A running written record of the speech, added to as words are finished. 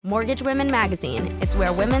Mortgage Women Magazine. It's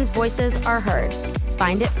where women's voices are heard.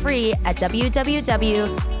 Find it free at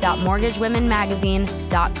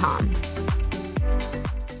www.mortgagewomenmagazine.com.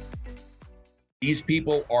 These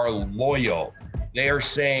people are loyal. They are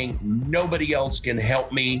saying, nobody else can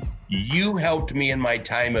help me. You helped me in my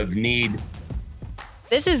time of need.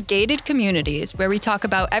 This is Gated Communities, where we talk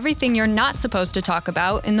about everything you're not supposed to talk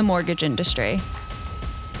about in the mortgage industry.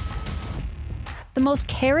 The most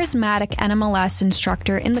charismatic NMLS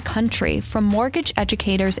instructor in the country, from Mortgage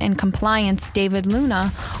Educators and Compliance, David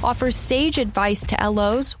Luna, offers sage advice to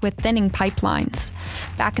LOs with thinning pipelines.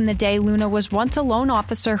 Back in the day, Luna was once a loan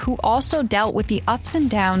officer who also dealt with the ups and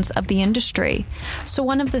downs of the industry. So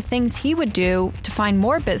one of the things he would do to find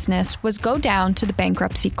more business was go down to the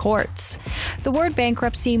bankruptcy courts. The word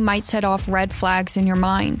bankruptcy might set off red flags in your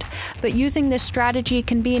mind, but using this strategy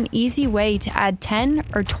can be an easy way to add 10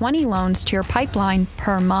 or 20 loans to your pipeline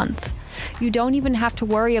per month. You don't even have to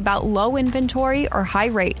worry about low inventory or high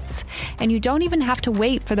rates, and you don't even have to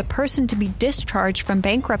wait for the person to be discharged from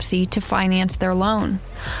bankruptcy to finance their loan.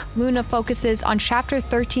 Luna focuses on Chapter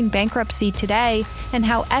 13 bankruptcy today and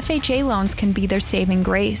how FHA loans can be their saving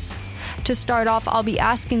grace. To start off, I'll be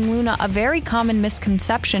asking Luna a very common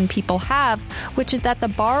misconception people have, which is that the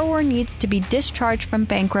borrower needs to be discharged from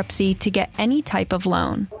bankruptcy to get any type of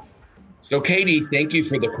loan. So, Katie, thank you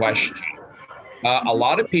for the question. A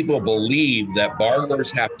lot of people believe that borrowers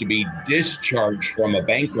have to be discharged from a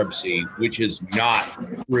bankruptcy, which is not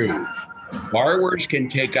true. Borrowers can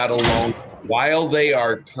take out a loan while they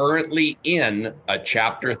are currently in a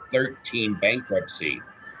Chapter 13 bankruptcy.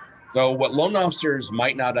 So what loan officers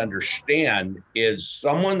might not understand is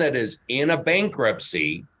someone that is in a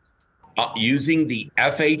bankruptcy using the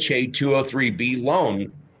FHA 203B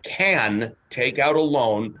loan can take out a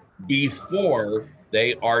loan before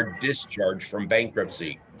they are discharged from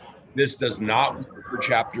bankruptcy. This does not work for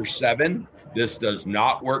Chapter 7. This does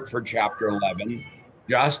not work for Chapter 11,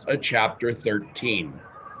 just a Chapter 13.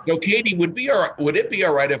 So Katie, would it be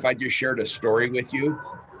all right if I just shared a story with you?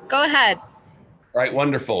 Go ahead. All right,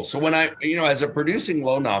 wonderful. So when as a producing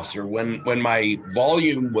loan officer, when my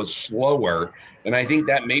volume was slower, and I think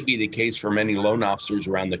that may be the case for many loan officers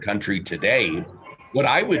around the country today, what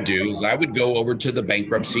I would do is I would go over to the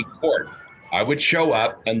bankruptcy court. I would show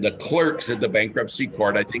up, and the clerks at the bankruptcy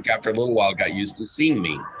court, I think after a little while, got used to seeing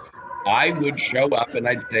me. I would show up and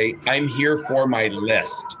I'd say, I'm here for my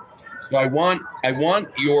list. So I want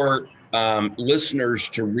your listeners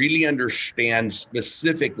to really understand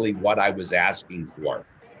specifically what I was asking for.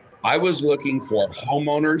 I was looking for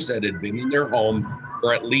homeowners that had been in their home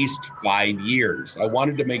for at least 5 years. I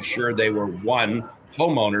wanted to make sure they were, 1,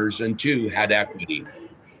 homeowners, and 2, had equity.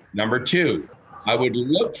 Number 2, I would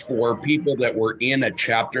look for people that were in a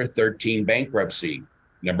Chapter 13 bankruptcy.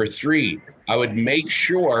 Number 3, I would make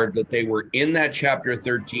sure that they were in that Chapter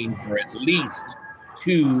 13 for at least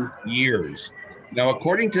 2 years. Now,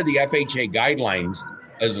 according to the FHA guidelines,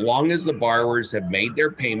 as long as the borrowers have made their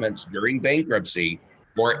payments during bankruptcy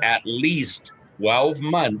for at least 12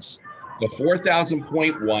 months, the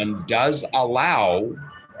 4,000.1 does allow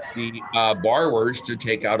the borrowers to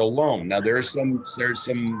take out a loan. Now, there's some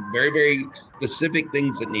very, very specific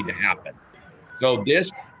things that need to happen. So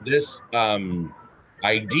this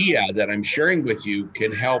idea that I'm sharing with you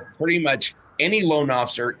can help pretty much any loan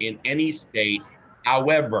officer in any state.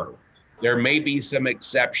 However, there may be some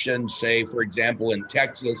exceptions, say, for example, in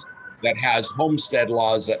Texas, that has homestead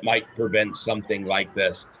laws that might prevent something like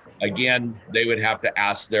this. Again, they would have to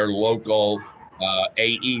ask their local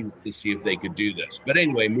AE to see if they could do this. But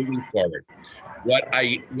anyway, moving forward, what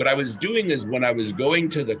I was doing is when I was going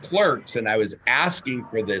to the clerks and I was asking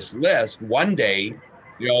for this list, one day,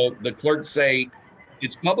 the clerks say,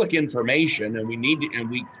 it's public information and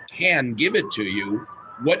we can give it to you.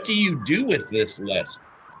 What do you do with this list?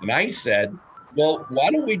 And I said, well, why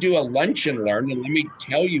don't we do a lunch and learn and let me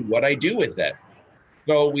tell you what I do with it.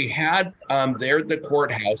 So we had there at the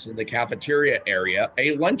courthouse in the cafeteria area,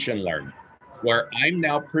 a lunch and learn, where I'm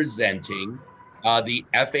now presenting the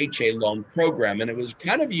FHA loan program. And it was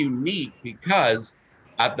kind of unique because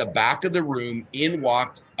at the back of the room, in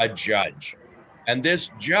walked a judge. And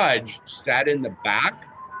this judge sat in the back,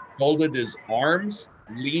 folded his arms,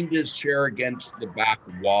 leaned his chair against the back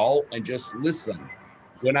wall, and just listened.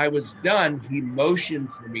 When I was done, he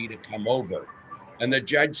motioned for me to come over. And the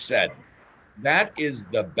judge said, that is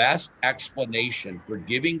the best explanation for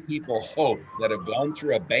giving people hope that have gone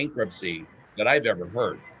through a bankruptcy that I've ever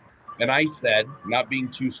heard. And I said, not being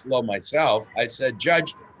too slow myself, I said,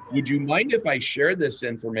 Judge, would you mind if I share this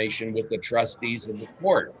information with the trustees of the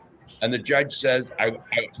court? And the judge says, I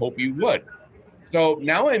hope you would. So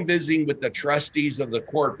now I'm visiting with the trustees of the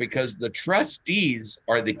court because the trustees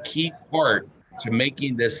are the key part to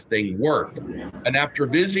making this thing work. And after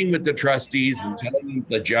visiting with the trustees and telling them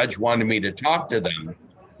the judge wanted me to talk to them,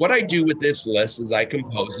 what I do with this list is I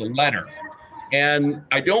compose a letter. And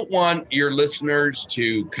I don't want your listeners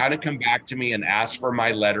to kind of come back to me and ask for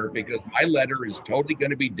my letter, because my letter is totally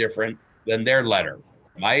going to be different than their letter.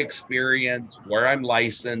 My experience, where I'm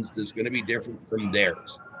licensed, is going to be different from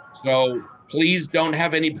theirs. So please don't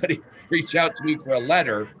have anybody reach out to me for a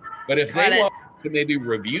letter. But if they want to maybe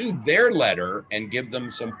review their letter and give them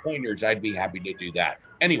some pointers, I'd be happy to do that.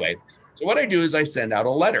 Anyway, so what I do is I send out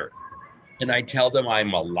a letter and I tell them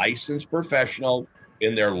I'm a licensed professional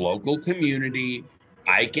in their local community.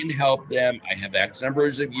 I can help them. I have X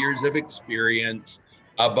numbers of years of experience,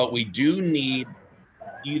 but we do need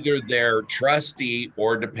either their trustee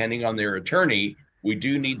or, depending on their attorney, we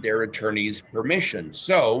do need their attorney's permission.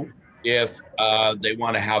 So if they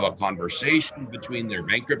want to have a conversation between their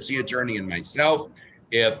bankruptcy attorney and myself,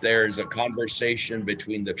 if there's a conversation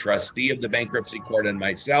between the trustee of the bankruptcy court and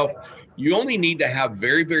myself, you only need to have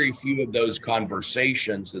very, very few of those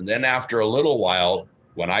conversations. And then after a little while,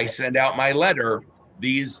 when I send out my letter,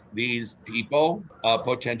 these people,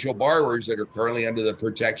 potential borrowers that are currently under the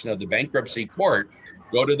protection of the bankruptcy court,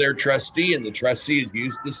 go to their trustee, and the trustee is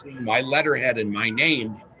used to seeing my letterhead and my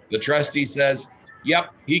name. The trustee says, yep,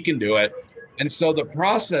 he can do it. And so the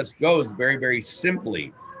process goes very, very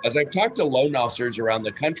simply. As I've talked to loan officers around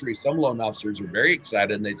the country, some loan officers are very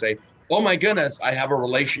excited and they say, oh my goodness, I have a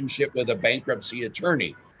relationship with a bankruptcy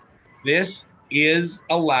attorney. This is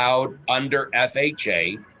allowed under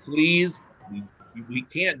FHA. Please, we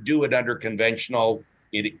can't do it under conventional.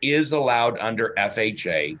 It is allowed under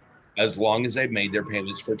FHA as long as they've made their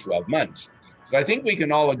payments for 12 months. So I think we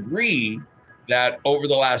can all agree that over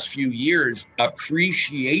the last few years,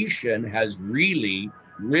 appreciation has really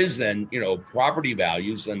risen, property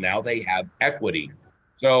values, and now they have equity.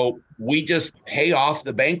 So we just pay off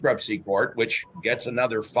the bankruptcy court, which gets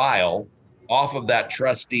another file off of that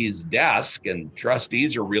trustee's desk, and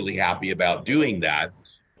trustees are really happy about doing that.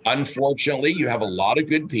 Unfortunately, you have a lot of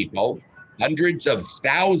good people, hundreds of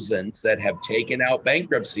thousands that have taken out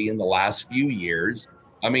bankruptcy in the last few years.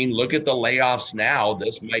 I mean, look at the layoffs now.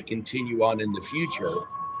 This might continue on in the future.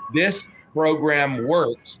 This program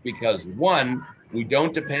works because, one, we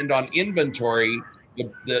don't depend on inventory.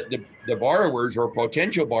 The borrowers or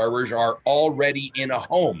potential borrowers are already in a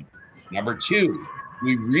home. Number two,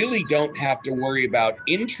 we really don't have to worry about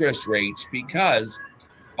interest rates because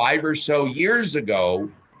 5 or so years ago,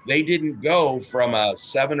 they didn't go from a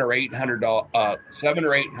 700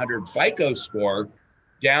 or 800 FICO score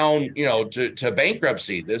down, to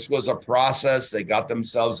bankruptcy. This was a process. They got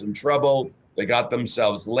themselves in trouble. They got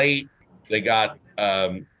themselves late. They got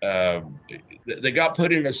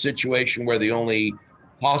put in a situation where the only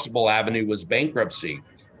possible avenue was bankruptcy.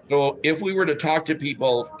 So if we were to talk to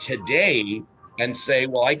people today and say,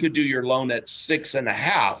 well, I could do your loan at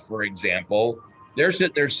 6.5, for example, they're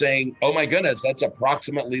sitting there saying, oh my goodness, that's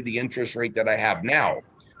approximately the interest rate that I have now.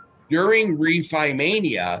 During refi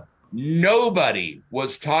mania, nobody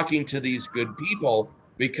was talking to these good people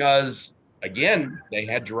because, again, they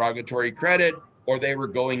had derogatory credit or they were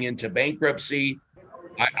going into bankruptcy.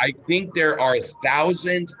 I think there are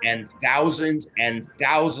thousands and thousands and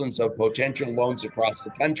thousands of potential loans across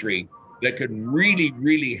the country that could really,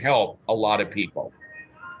 really help a lot of people.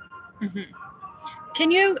 Mm-hmm.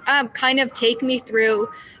 Can you kind of take me through,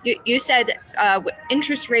 you said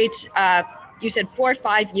interest rates, you said 4 or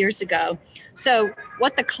 5 years ago. So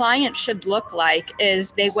what the client should look like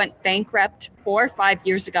is they went bankrupt 4 or 5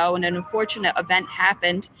 years ago and an unfortunate event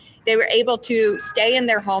happened. They were able to stay in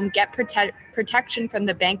their home, get protection from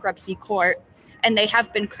the bankruptcy court, and they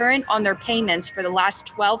have been current on their payments for the last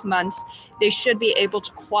 12 months. They should be able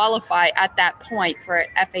to qualify at that point for an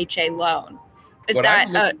FHA loan.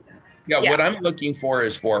 What I'm looking for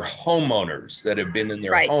is for homeowners that have been in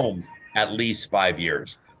their home at least 5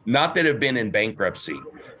 years, not that have been in bankruptcy,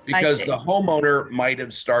 because the homeowner might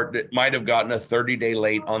have gotten a 30-day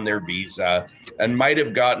late on their visa and might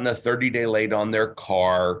have gotten a 30-day late on their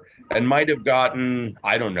car and might have gotten,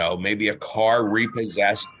 I don't know, maybe a car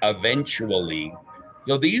repossessed eventually.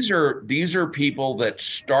 So these are people that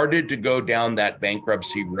started to go down that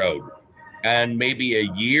bankruptcy road. And maybe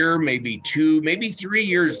a year, maybe 2, maybe 3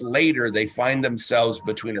 years later, they find themselves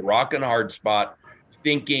between a rock and a hard spot,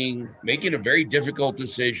 making a very difficult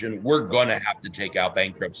decision. We're going to have to take out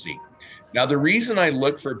bankruptcy. Now, the reason I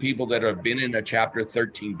look for people that have been in a Chapter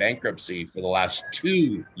 13 bankruptcy for the last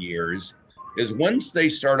 2 years is once they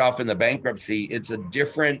start off in the bankruptcy, it's a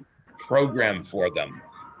different program for them.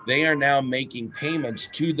 they are now making payments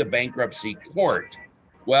to the bankruptcy court.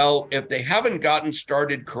 Well, if they haven't gotten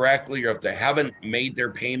started correctly, or if they haven't made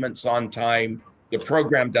their payments on time, the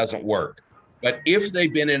program doesn't work. But if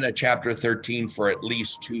they've been in a Chapter 13 for at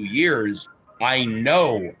least 2 years, I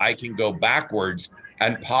know I can go backwards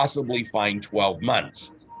and possibly find 12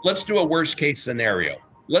 months. Let's do a worst case scenario.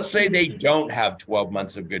 Let's say they don't have 12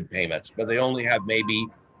 months of good payments, but they only have maybe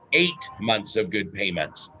 8 months of good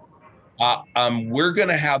payments. We're going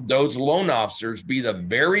to have those loan officers be the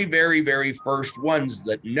very, very, very first ones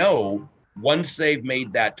that know once they've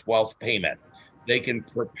made that 12th payment. They can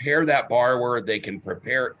prepare that borrower. They can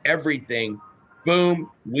prepare everything. Boom,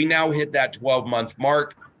 we now hit that 12-month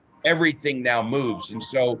mark. Everything now moves. And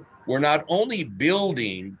so we're not only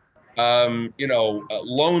building,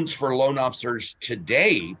 loans for loan officers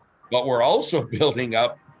today, but we're also building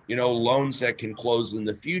up, loans that can close in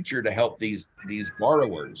the future to help these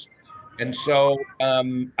borrowers. And so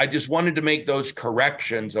I just wanted to make those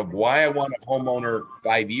corrections of why I want a homeowner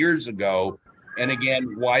 5 years ago, and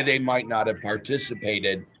again, why they might not have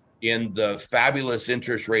participated in the fabulous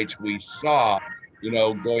interest rates we saw,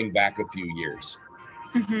 going back a few years.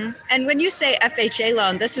 Mm-hmm. And when you say FHA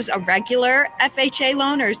loan, this is a regular FHA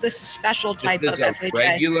loan, or is this a special type of FHA? This is a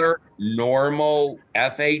regular, normal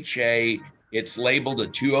FHA. It's labeled a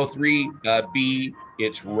 203B.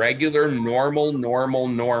 It's regular,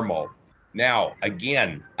 normal. Now,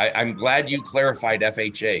 again, I'm glad you clarified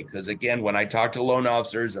FHA, because again, when I talk to loan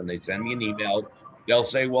officers and they send me an email, they'll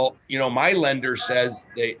say, well, my lender says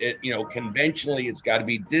conventionally it's got to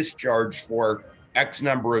be discharged for X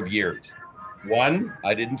number of years. 1,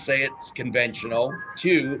 I didn't say it's conventional.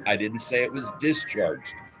 2, I didn't say it was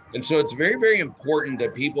discharged. And so it's very, very important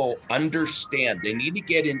that people understand they need to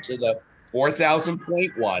get into the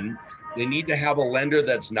 4000.1. They need to have a lender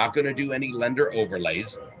that's not going to do any lender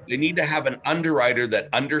overlays. They need to have an underwriter that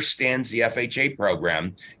understands the FHA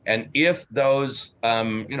program. And if those,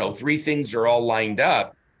 3 things are all lined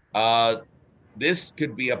up, this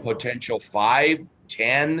could be a potential 5,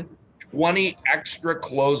 10, 20 extra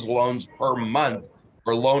closed loans per month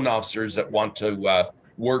for loan officers that want to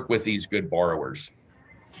work with these good borrowers.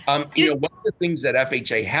 One of the things that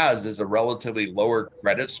FHA has is a relatively lower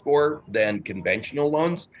credit score than conventional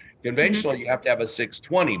loans. Conventional, you have to have a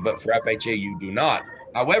 620, but for FHA, you do not.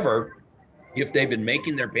 However, if they've been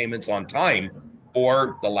making their payments on time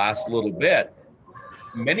for the last little bit,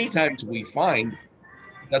 many times we find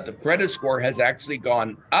that the credit score has actually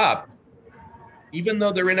gone up, even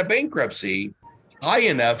though they're in a bankruptcy, high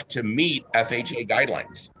enough to meet FHA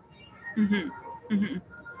guidelines. Mm-hmm. Mm-hmm.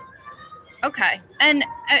 Okay. And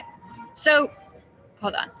so,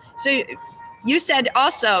 hold on. So you said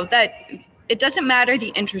also that it doesn't matter the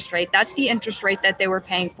interest rate. That's the interest rate that they were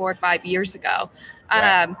paying 4 or 5 years ago.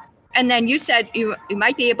 Right. And then you said you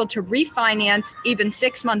might be able to refinance even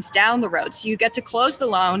 6 months down the road. So you get to close the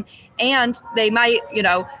loan, and they might,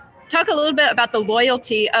 talk a little bit about the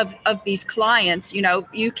loyalty of these clients.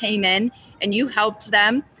 You came in and you helped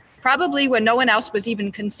them probably when no one else was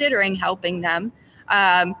even considering helping them.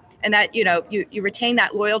 And that, you retain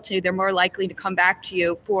that loyalty, they're more likely to come back to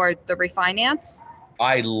you for the refinance.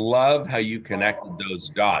 I love how you connected those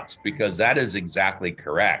dots, because that is exactly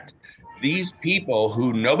correct. These people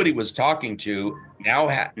who nobody was talking to now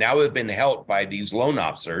have been helped by these loan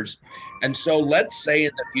officers. And so let's say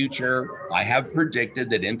in the future, I have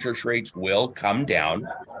predicted that interest rates will come down,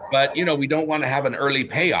 but we don't want to have an early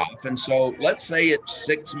payoff. And so let's say it's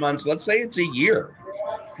 6 months, let's say it's a year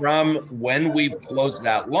from when we've closed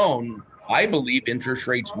that loan, I believe interest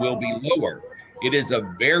rates will be lower. It is a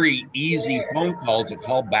very easy phone call to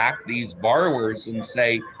call back these borrowers and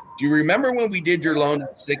say, do you remember when we did your loan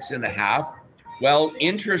at 6.5? Well,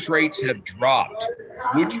 interest rates have dropped.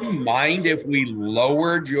 Would you mind if we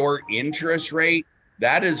lowered your interest rate?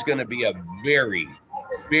 That is going to be a very,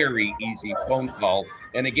 very easy phone call.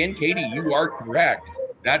 And again, Katie, you are correct.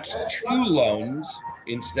 That's 2 loans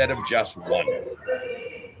instead of just 1.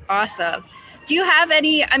 Awesome. Do you have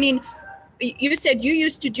any, you said you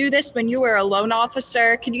used to do this when you were a loan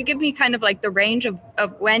officer. Can you give me kind of like the range of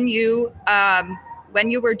when you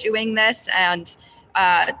were doing this, and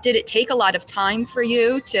did it take a lot of time for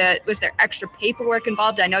you was there extra paperwork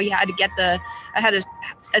involved? I know you had to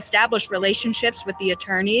establish relationships with the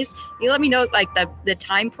attorneys. Can you let me know like the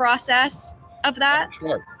time process of that?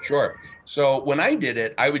 Sure. So when I did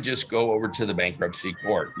it, I would just go over to the bankruptcy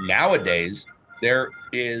court. Nowadays, there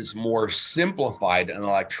is more simplified and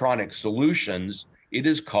electronic solutions. It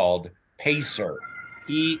is called PACER,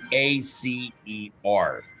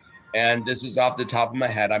 PACER. And this is off the top of my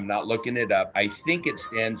head. I'm not looking it up. I think it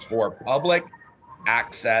stands for Public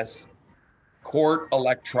Access court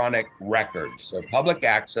electronic records. So public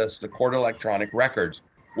access to court electronic records,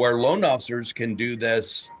 where loan officers can do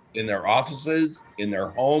this in their offices, in their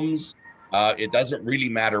homes. It doesn't really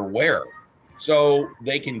matter where. So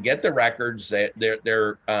they can get the records, they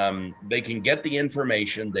can get the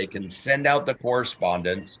information, they can send out the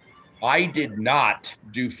correspondence. I did not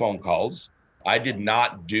do phone calls. I did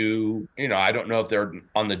not do, I don't know if they're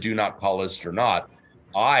on the do not call list or not.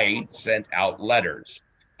 I sent out letters.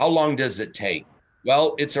 How long does it take?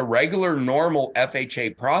 Well, it's a regular, normal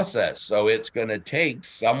FHA process. So it's going to take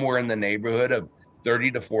somewhere in the neighborhood of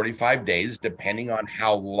 30 to 45 days, depending on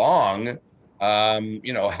how long,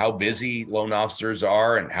 how busy loan officers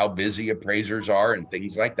are and how busy appraisers are and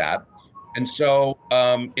things like that. And so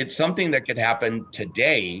it's something that could happen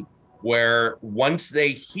today, where once they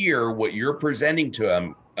hear what you're presenting to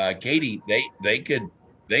them, Katie,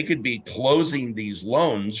 they could be closing these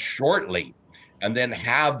loans shortly, and then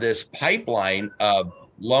have this pipeline of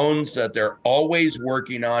loans that they're always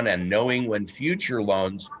working on and knowing when future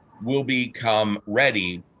loans will become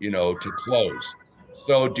ready, to close.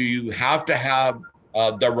 So do you have to have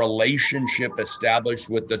the relationship established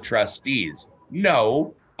with the trustees?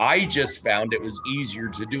 No, I just found it was easier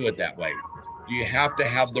to do it that way. Do you have to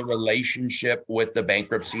have the relationship with the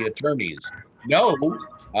bankruptcy attorneys? No,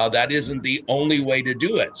 that isn't the only way to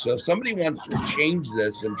do it. So if somebody wants to change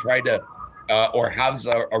this and try to, or has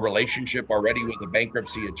a relationship already with a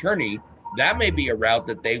bankruptcy attorney, that may be a route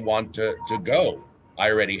that they want to go. I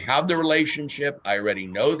already have the relationship. I already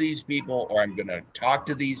know these people, or I'm going to talk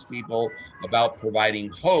to these people about providing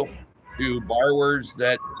hope to borrowers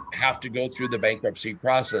that have to go through the bankruptcy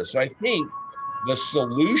process. So I think the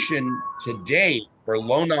solution today for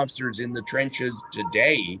loan officers in the trenches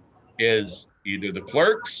today is either the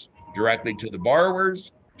clerks directly to the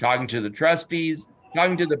borrowers, talking to the trustees,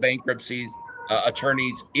 talking to the bankruptcies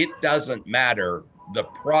attorneys. It doesn't matter. The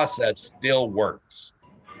process still works.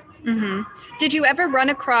 Mm-hmm. Did you ever run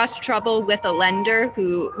across trouble with a lender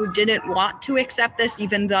who didn't want to accept this,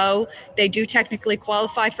 even though they do technically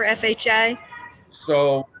qualify for FHA?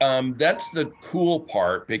 So that's the cool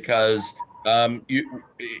part, because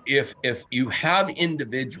if you have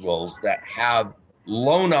individuals that have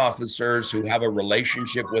loan officers who have a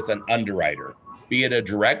relationship with an underwriter, be it a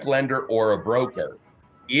direct lender or a broker,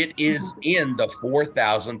 it is in the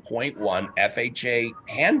 4000.1 FHA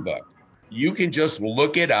handbook. You can just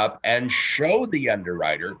look it up and show the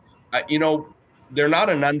underwriter. They're not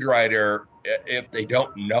an underwriter if they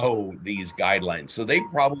don't know these guidelines. So they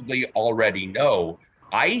probably already know.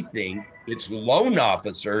 I think it's loan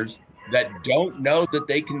officers that don't know that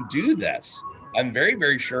they can do this. I'm very,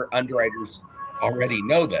 very sure underwriters already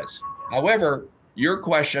know this. However, your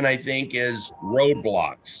question, I think, is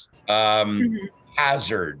roadblocks,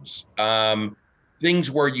 hazards,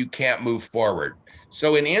 things where you can't move forward.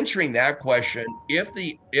 So in answering that question, if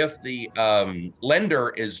the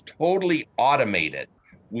lender is totally automated,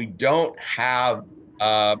 we don't have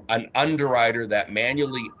an underwriter that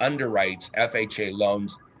manually underwrites FHA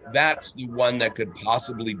loans, that's the one that could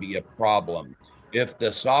possibly be a problem. If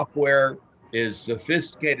the software is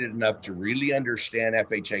sophisticated enough to really understand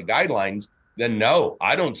FHA guidelines, then no,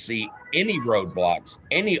 I don't see any roadblocks,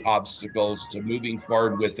 any obstacles to moving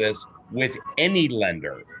forward with this with any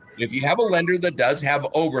lender. If you have a lender that does have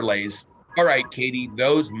overlays, all right, Katie,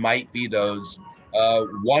 those might be those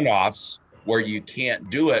one-offs where you can't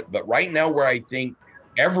do it. But right now, where I think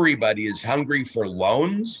everybody is hungry for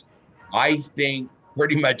loans, I think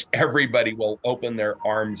pretty much everybody will open their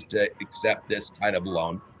arms to accept this kind of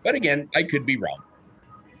loan. But again, I could be wrong.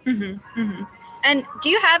 Mm-hmm, mm-hmm. And do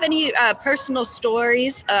you have any personal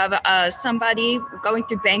stories of somebody going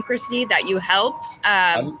through bankruptcy that you helped?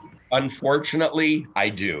 Unfortunately, I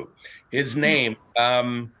do. His name,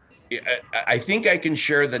 I think I can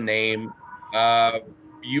share the name.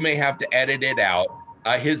 You may have to edit it out.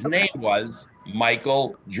 His name was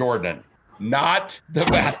Michael Jordan, not the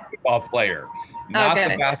basketball player,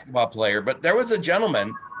 the basketball player. But there was a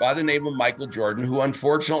gentleman by the name of Michael Jordan who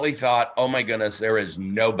unfortunately thought, oh my goodness, there is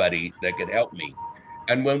nobody that could help me.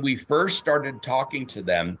 And when we first started talking to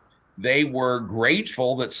them, they were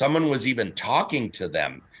grateful that someone was even talking to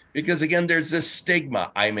them. Because again, there's this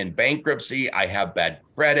stigma. I'm in bankruptcy. I have bad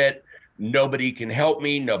credit. Nobody can help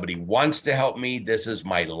me. Nobody wants to help me. This is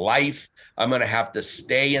my life. I'm going to have to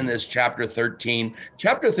stay in this Chapter 13.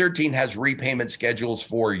 Chapter 13 has repayment schedules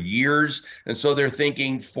for years. And so they're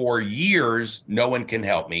thinking for years, no one can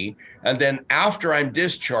help me. And then after I'm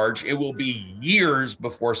discharged, it will be years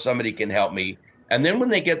before somebody can help me. And then when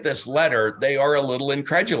they get this letter, they are a little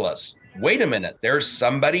incredulous. Wait a minute, there's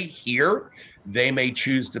somebody here They may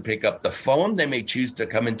choose to pick up the phone. They may choose to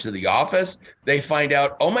come into the office. They find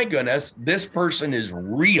out, oh my goodness, this person is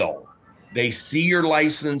real. They see your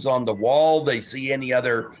license on the wall. They see any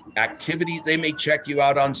other activities. They may check you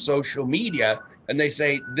out on social media and they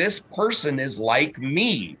say, this person is like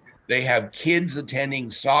me. They have kids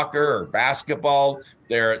attending soccer or basketball.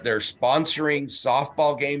 They're sponsoring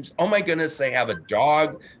softball games. Oh my goodness, they have a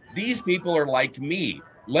dog. These people are like me.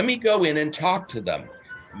 Let me go in and talk to them.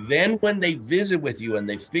 Then when they visit with you and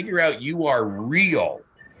they figure out you are real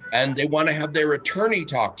and they want to have their attorney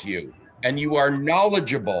talk to you and you are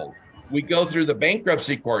knowledgeable, we go through the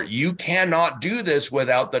bankruptcy court. You cannot do this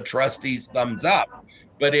without the trustee's thumbs up.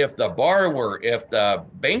 But if the borrower, if the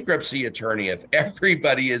bankruptcy attorney, if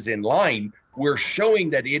everybody is in line, we're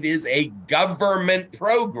showing that it is a government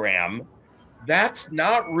program. That's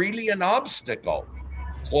not really an obstacle.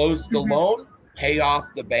 Close the loan, pay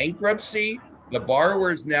off the bankruptcy. The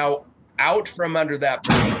borrower is now out from under that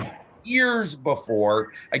years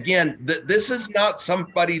before. Again, this is not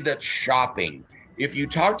somebody that's shopping. If you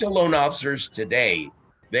talk to loan officers today,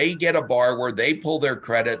 they get a borrower, they pull their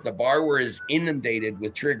credit, the borrower is inundated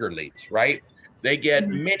with trigger leads, right? They get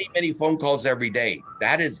many, many phone calls every day.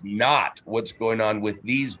 That is not what's going on with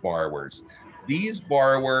these borrowers. These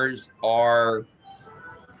borrowers are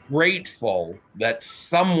grateful that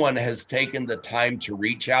someone has taken the time to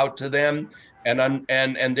reach out to them.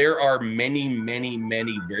 And there are many, many,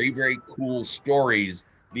 many very, very cool stories.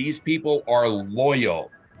 These people are loyal.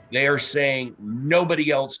 They are saying,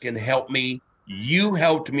 nobody else can help me. You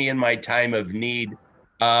helped me in my time of need.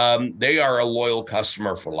 They are a loyal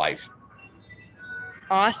customer for life.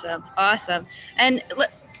 Awesome. And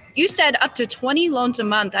you said up to 20 loans a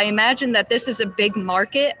month. I imagine that this is a big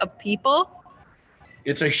market of people.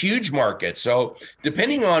 It's a huge market. So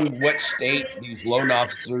depending on what state these loan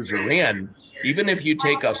officers are in, even if you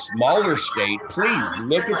take a smaller state, please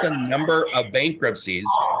look at the number of bankruptcies,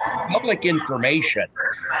 public information.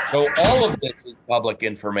 So all of this is public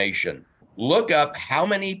information. Look up how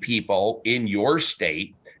many people in your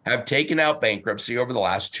state have taken out bankruptcy over the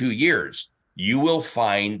last 2 years. You will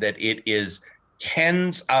find that it is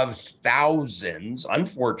tens of thousands,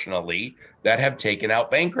 unfortunately, that have taken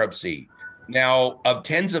out bankruptcy. Now, of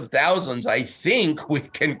tens of thousands, I think we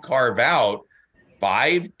can carve out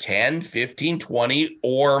 5, 10, 15, 20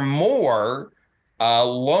 or more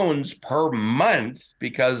loans per month,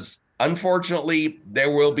 because unfortunately,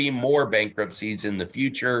 there will be more bankruptcies in the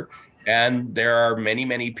future. And there are many,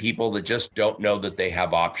 many people that just don't know that they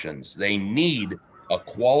have options. They need a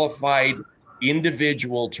qualified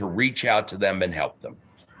individual to reach out to them and help them.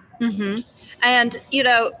 And,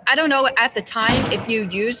 I don't know at the time if you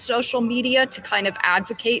use social media to kind of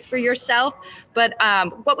advocate for yourself, but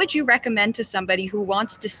what would you recommend to somebody who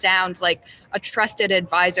wants to sound like a trusted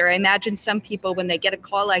advisor? I imagine some people, when they get a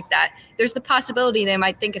call like that, there's the possibility they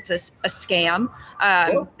might think it's a scam.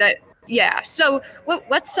 So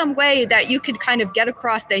what's some way that you could kind of get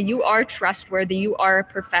across that you are trustworthy, you are a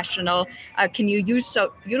professional? Can you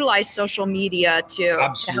utilize social media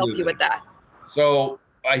to help you with that? So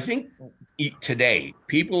I think today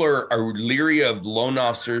people are leery of loan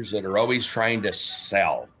officers that are always trying to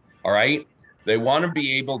sell. All right. They want to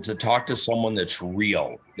be able to talk to someone that's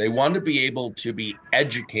real. They want to be able to be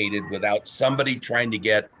educated without somebody trying to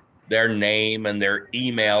get their name and their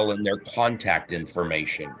email and their contact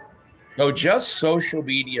information. So just social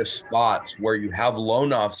media spots where you have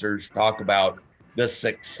loan officers talk about the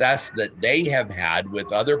success that they have had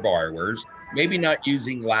with other borrowers, maybe not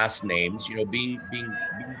using last names, being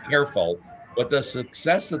careful, but the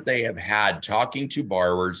success that they have had talking to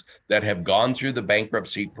borrowers that have gone through the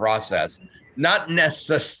bankruptcy process, not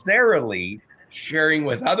necessarily sharing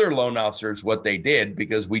with other loan officers what they did,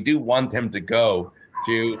 because we do want them to go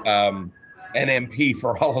to NMP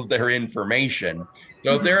for all of their information.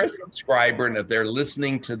 So if they're a subscriber and if they're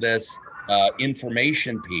listening to this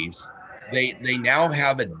information piece, they now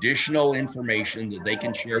have additional information that they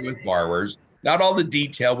can share with borrowers. Not all the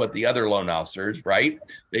detail with the other loan officers, right?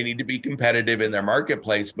 They need to be competitive in their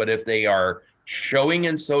marketplace. But if they are showing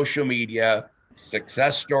in social media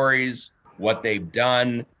success stories, what they've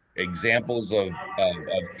done, examples of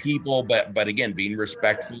people, but again, being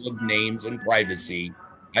respectful of names and privacy,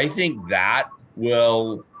 I think that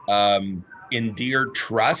will endear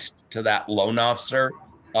trust to that loan officer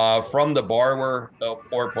from the borrower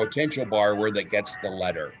or potential borrower that gets the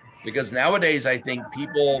letter. Because nowadays, I think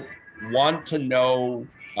people want to know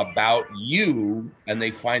about you and they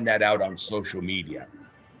find that out on social media.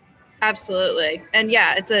 Absolutely. And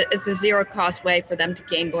yeah, it's a zero cost way for them to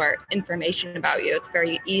gain more information about you. It's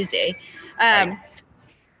very easy. Right.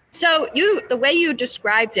 So the way you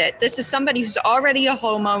described it, this is somebody who's already a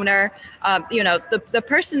homeowner. The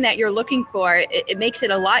person that you're looking for, it makes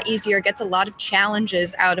it a lot easier, gets a lot of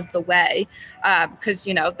challenges out of the way, because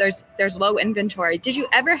there's low inventory. Did you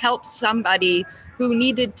ever help somebody who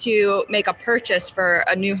needed to make a purchase for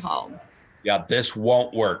a new home? Yeah, this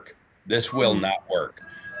won't work. This will not work.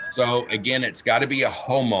 So again, it's got to be a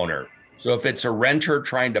homeowner. So if it's a renter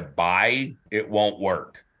trying to buy, it won't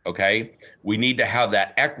work. Okay. We need to have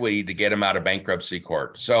that equity to get them out of bankruptcy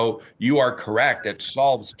court. So you are correct. It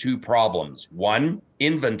solves two problems. One,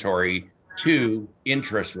 inventory. Two,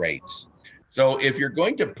 interest rates. So if you're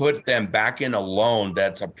going to put them back in a loan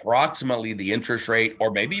that's approximately the interest rate or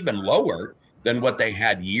maybe even lower than what they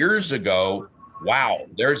had years ago, wow,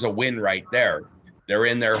 there's a win right there. They're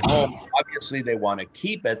in their home. Obviously, they want to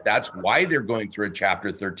keep it. That's why they're going through a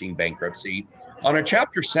Chapter 13 bankruptcy. On a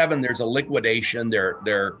Chapter 7, there's a liquidation.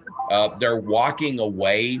 They're walking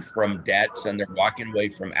away from debts and they're walking away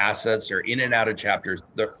from assets. They're in and out of Chapter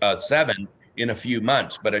 7 in a few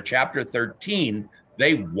months. But a Chapter 13,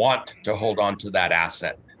 they want to hold on to that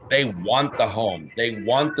asset. They want the home. They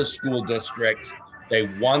want the school districts. They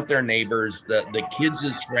want their neighbors, the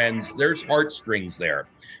kids' friends. There's heartstrings there.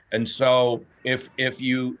 And so if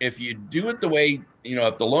you do it the way,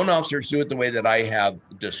 if the loan officers do it the way that I have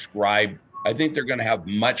described, I think they're going to have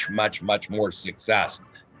much, much, much more success.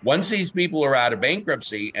 Once these people are out of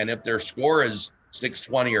bankruptcy, and if their score is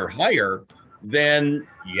 620 or higher, then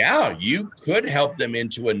yeah, you could help them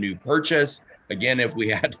into a new purchase. Again, if we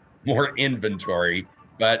had more inventory.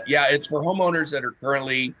 But yeah, it's for homeowners that are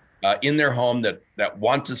currently in their home that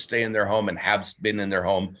want to stay in their home and have been in their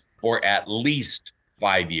home for at least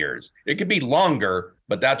 5 years. It could be longer,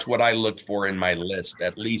 but that's what I looked for in my list,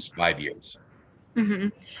 at least 5 years. Mm-hmm.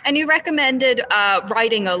 And you recommended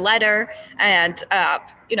writing a letter and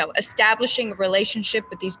establishing a relationship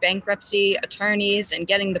with these bankruptcy attorneys and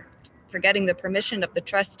getting the permission of the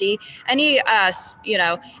trustee. And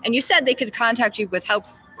you said they could contact you with help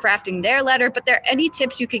crafting their letter, but there any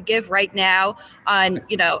tips you could give right now on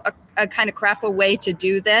a kind of craft a way to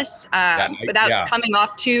do this without coming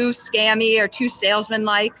off too scammy or too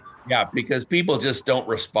salesman-like? Yeah, because people just don't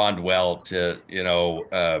respond well to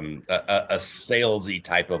a salesy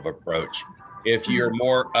type of approach. If you're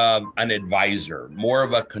more of an advisor, more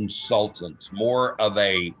of a consultant, more of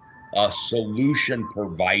a solution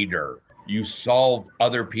provider, you solve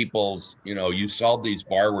other people's, you solve these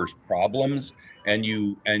borrowers' problems, and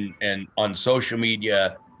on social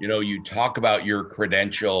media, you talk about your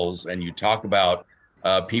credentials and you talk about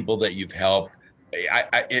people that you've helped.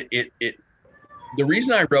 The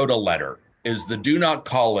reason I wrote a letter is the do not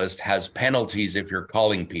call list has penalties if you're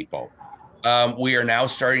calling people. We are now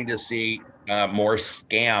starting to see more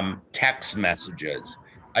scam text messages.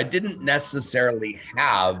 I didn't necessarily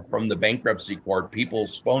have from the bankruptcy court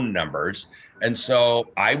people's phone numbers. And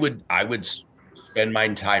so I would spend my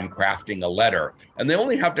time crafting a letter, and they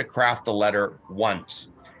only have to craft the letter once.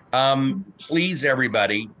 Please,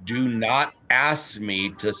 everybody, do not ask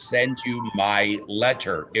me to send you my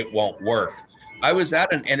letter. It won't work. I was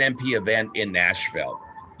at an NMP event in Nashville.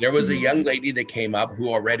 There was a young lady that came up who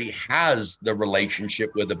already has the relationship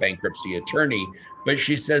with a bankruptcy attorney, but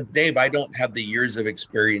she says, Dave, I don't have the years of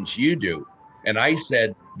experience you do. And I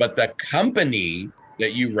said, but the company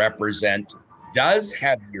that you represent does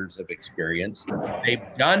have years of experience. They've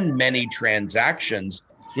done many transactions.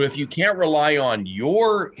 So if you can't rely on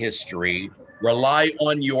your history, rely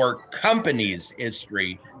on your company's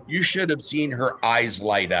history. You should have seen her eyes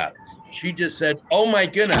light up. She just said, oh my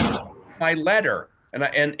goodness, my letter.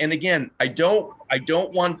 And again, I don't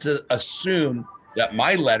want to assume that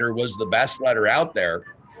my letter was the best letter out there.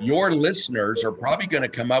 Your listeners are probably going to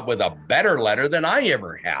come up with a better letter than I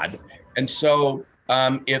ever had. And so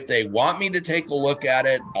if they want me to take a look at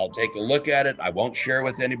it, I'll take a look at it. I won't share it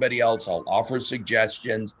with anybody else. I'll offer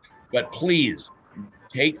suggestions, but please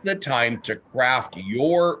take the time to craft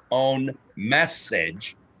your own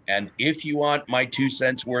message. And if you want my 2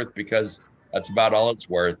 cents worth, because that's about all it's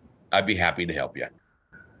worth, I'd be happy to help you.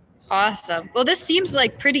 Awesome. Well, this seems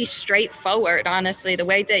like pretty straightforward, honestly, the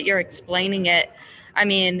way that you're explaining it. I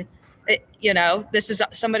mean, this is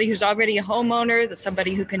somebody who's already a homeowner, that's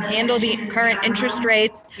somebody who can handle the current interest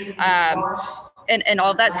rates, and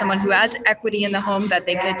all that, someone who has equity in the home that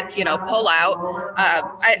they could, pull out.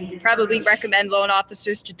 I probably recommend loan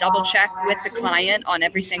officers to double check with the client on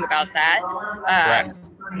everything about that,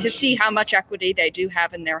 to see how much equity they do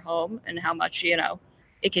have in their home and how much,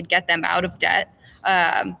 it could get them out of debt.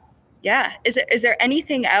 Is there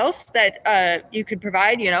anything else that you could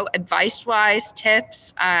provide, advice-wise,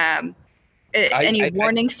 tips, any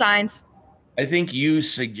warning signs? I think you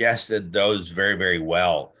suggested those very, very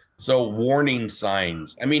well. So warning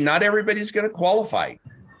signs. I mean, not everybody's going to qualify.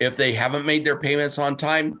 If they haven't made their payments on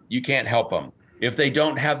time, you can't help them. If they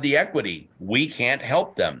don't have the equity, we can't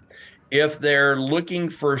help them. If they're looking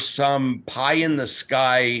for some pie in the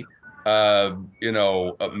sky, a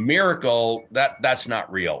miracle, that's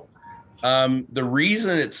not real. The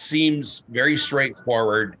reason it seems very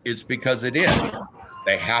straightforward is because it is.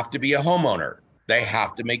 They have to be a homeowner. They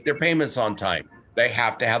have to make their payments on time. They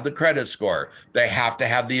have to have the credit score. They have to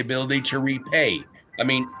have the ability to repay. I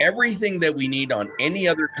mean, everything that we need on any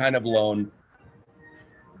other kind of loan,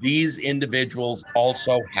 these individuals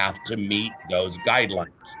also have to meet those guidelines.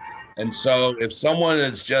 And so if someone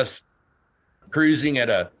is just cruising at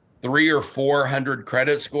a 300 or 400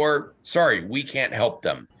 credit score, sorry, we can't help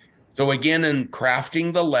them. So again, in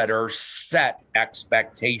crafting the letter, set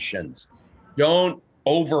expectations. Don't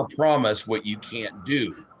overpromise what you can't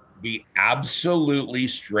do. Be absolutely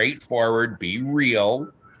straightforward, be real,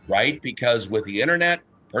 right? Because with the internet,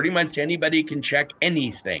 pretty much anybody can check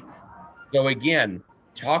anything. So again,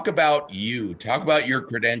 talk about you, talk about your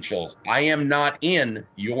credentials. I am not in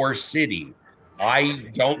your city. I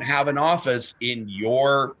don't have an office in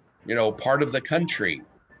your, part of the country.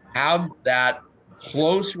 Have that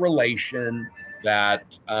close relation that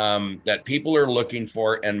people are looking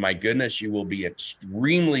for, and my goodness, you will be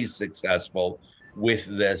extremely successful with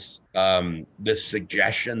this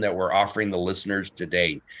suggestion that we're offering the listeners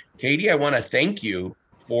today. Katie, I want to thank you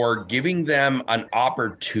for giving them an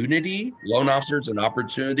opportunity, loan officers an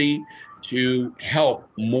opportunity to help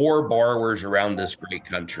more borrowers around this great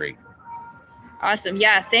country. Awesome.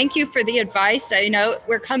 Yeah. Thank you for the advice.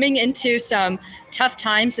 We're coming into some tough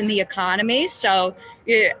times in the economy. So,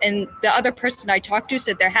 and the other person I talked to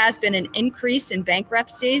said there has been an increase in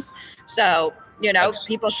bankruptcies. So,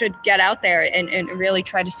 people should get out there and really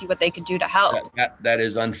try to see what they can do to help. That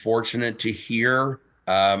is unfortunate to hear.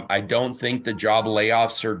 I don't think the job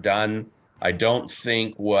layoffs are done. I don't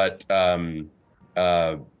think what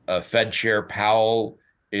Fed Chair Powell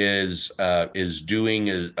is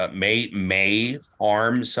doing may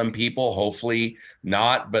harm some people. Hopefully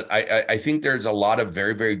not, but I think there's a lot of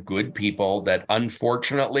very, very good people that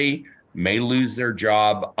unfortunately may lose their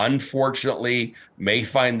job, unfortunately may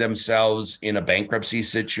find themselves in a bankruptcy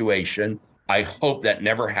situation. I hope that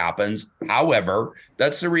never happens. However,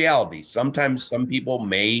 that's the reality. Sometimes some people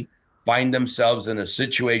may find themselves in a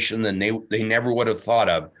situation that they never would have thought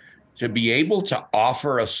of. To be able to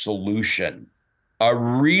offer a solution, a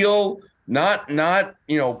real, not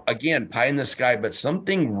again, pie in the sky, but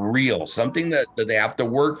something real, something that they have to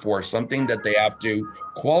work for, something that they have to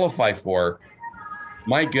qualify for.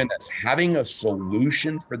 My goodness, having a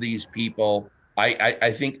solution for these people,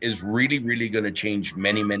 I think is really, really going to change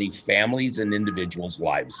many, many families and individuals'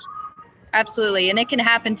 lives. Absolutely. And it can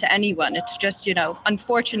happen to anyone. It's just,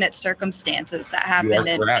 unfortunate circumstances that happen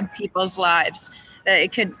in people's lives.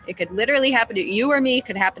 It could literally happen to you or me. It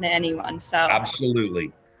could happen to anyone. So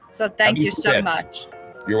absolutely. So thank you so much.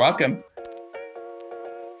 You're welcome.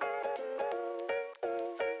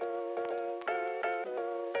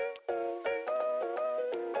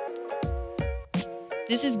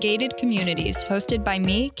 This is Gated Communities, hosted by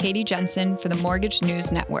me, Katie Jensen, for the Mortgage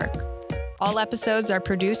News Network. All episodes are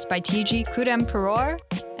produced by TG Kurem-Peror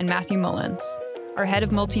and Matthew Mullins. Our head of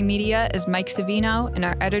multimedia is Mike Savino, and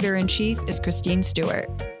our editor-in-chief is Christine Stewart.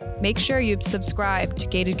 Make sure you subscribe to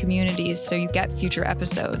Gated Communities so you get future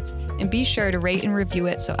episodes, and be sure to rate and review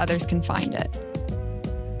it so others can find it.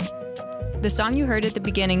 The song you heard at the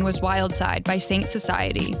beginning was Wild Side by Saint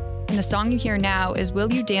Society, and the song you hear now is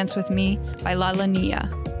Will You Dance With Me by La La Nia.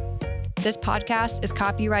 This podcast is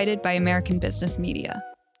copyrighted by American Business Media.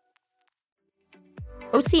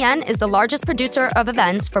 OCN is the largest producer of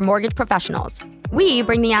events for mortgage professionals. We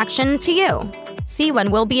bring the action to you. See when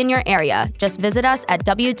we'll be in your area. Just visit us at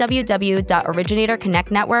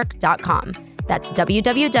www.originatorconnectnetwork.com. That's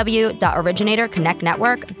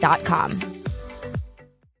www.originatorconnectnetwork.com.